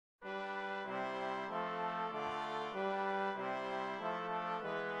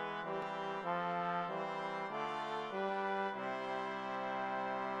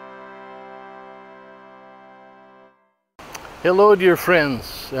Hello dear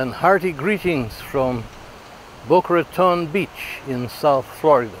friends, and hearty greetings from Boca Raton Beach in South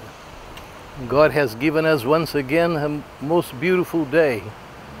Florida. God has given us once again a most beautiful day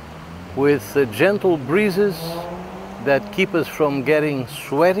with gentle breezes that keep us from getting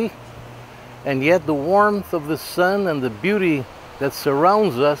sweaty, and yet the warmth of the sun and the beauty that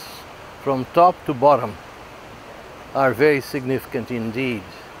surrounds us from top to bottom are very significant indeed.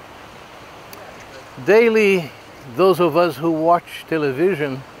 Daily, those of us who watch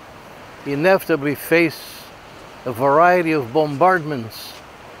television inevitably face a variety of bombardments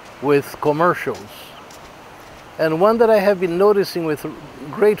with commercials. And one that I have been noticing with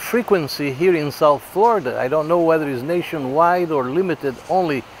great frequency here in South Florida, I don't know whether it's nationwide or limited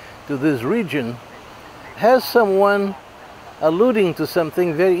only to this region, has someone alluding to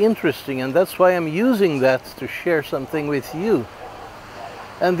something very interesting, and that's why I'm using that to share something with you.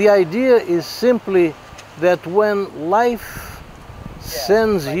 And the idea is simply that when life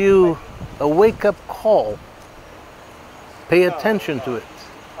sends you a wake-up call, pay attention to it.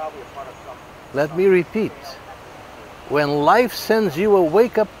 Let me repeat. When life sends you a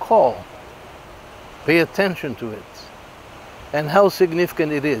wake-up call, pay attention to it and how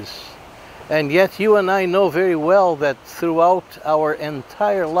significant it is. And yet you and I know very well that throughout our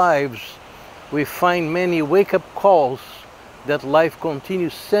entire lives we find many wake-up calls that life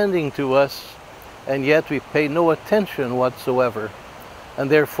continues sending to us, and yet we pay no attention whatsoever, and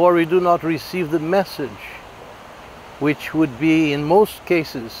therefore we do not receive the message which would be in most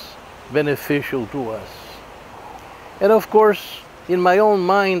cases beneficial to us. And of course, in my own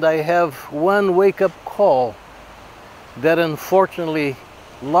mind I have one wake-up call that unfortunately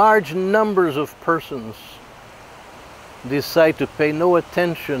large numbers of persons decide to pay no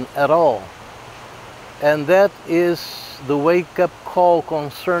attention at all, and that is the wake-up call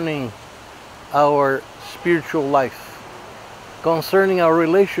concerning our spiritual life, concerning our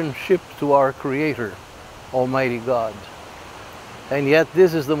relationship to our Creator, Almighty God. And yet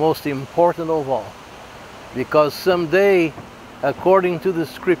this is the most important of all, because someday, according to the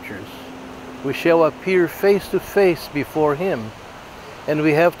Scriptures, we shall appear face to face before Him, and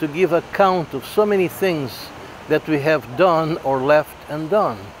we have to give account of so many things that we have done or left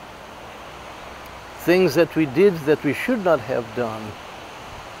undone. Things that we did that we should not have done,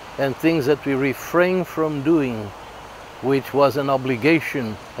 and things that we refrained from doing, which was an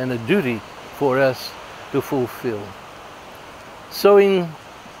obligation and a duty for us to fulfill. So in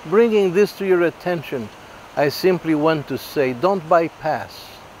bringing this to your attention, I simply want to say, don't bypass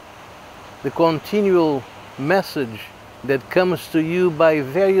the continual message that comes to you by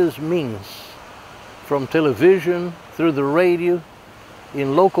various means, from television, through the radio,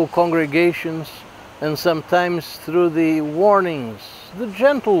 in local congregations, and sometimes through the warnings, the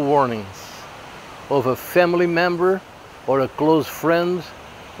gentle warnings of a family member or a close friend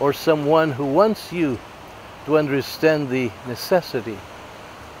or someone who wants you to understand the necessity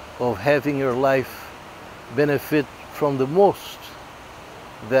of having your life benefit from the most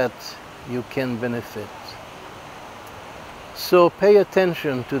that you can benefit. So pay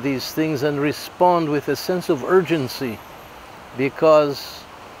attention to these things and respond with a sense of urgency, because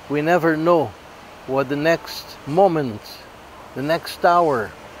we never know what the next moment, the next hour,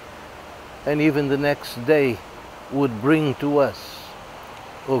 and even the next day would bring to us,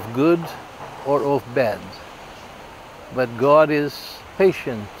 of good or of bad. But God is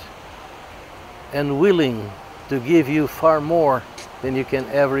patient and willing to give you far more than you can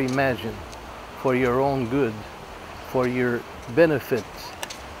ever imagine, for your own good, for your benefit,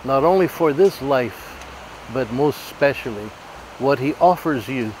 not only for this life, but most especially what He offers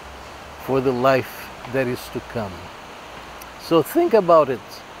you for the life that is to come. So think about it,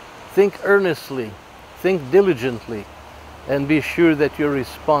 think earnestly, think diligently, and be sure that your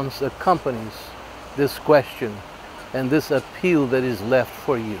response accompanies this question and this appeal that is left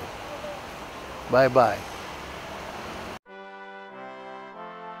for you. Bye-bye.